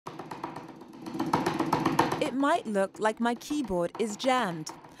It might look like my keyboard is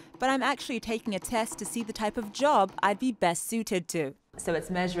jammed, but I'm actually taking a test to see the type of job I'd be best suited to. So it's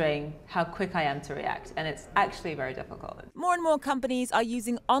measuring how quick I am to react, and it's actually very difficult. More and more companies are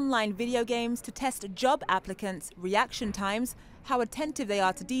using online video games to test job applicants' reaction times, how attentive they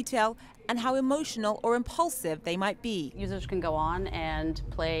are to detail, and how emotional or impulsive they might be. Users can go on and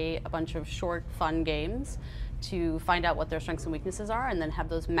play a bunch of short, fun games to find out what their strengths and weaknesses are, and then have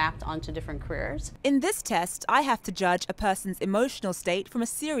those mapped onto different careers. In this test, I have to judge a person's emotional state from a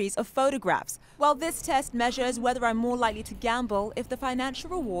series of photographs, while this test measures whether I'm more likely to gamble if the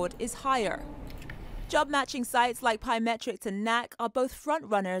financial reward is higher. Job matching sites like Pymetrics and Knack are both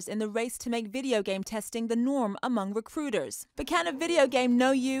front-runners in the race to make video game testing the norm among recruiters. But can a video game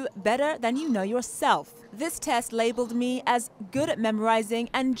know you better than you know yourself? This test labeled me as good at memorizing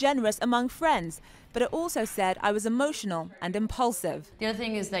and generous among friends, but it also said I was emotional and impulsive. The other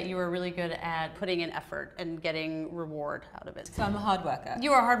thing is that you were really good at putting in effort and getting reward out of it. So I'm a hard worker.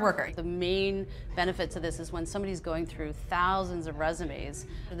 You are a hard worker. The main benefit to this is when somebody's going through thousands of resumes,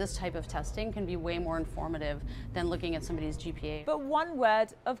 this type of testing can be way more informative than looking at somebody's GPA. But one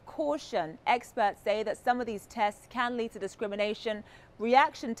word of caution. Experts say that some of these tests can lead to discrimination.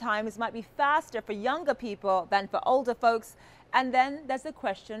 Reaction times might be faster for younger people than for older folks. And then there's the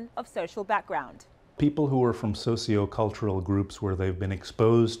question of social background. People who are from socio-cultural groups where they've been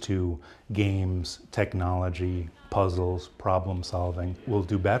exposed to games, technology, puzzles, problem solving will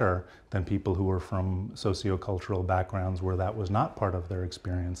do better than people who are from socio-cultural backgrounds where that was not part of their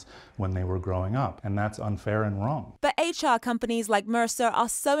experience when they were growing up. And that's unfair and wrong. But HR companies like Mercer are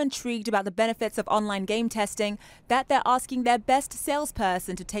so intrigued about the benefits of online game testing that they're asking their best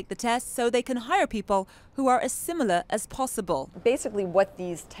salesperson to take the test so they can hire people who are as similar as possible. Basically what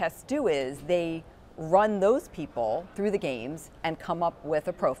these tests do is they run those people through the games and come up with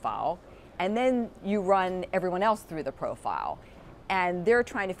a profile, and then you run everyone else through the profile. And they're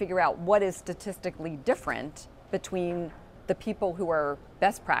trying to figure out what is statistically different between the people who are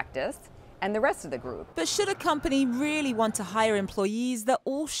best practice and the rest of the group. But should a company really want to hire employees that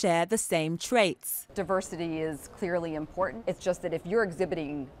all share the same traits? Diversity is clearly important. It's just that if you're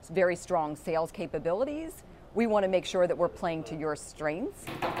exhibiting very strong sales capabilities, we want to make sure that we're playing to your strengths.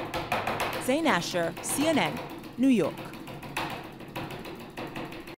 Zain Asher, CNN, New York.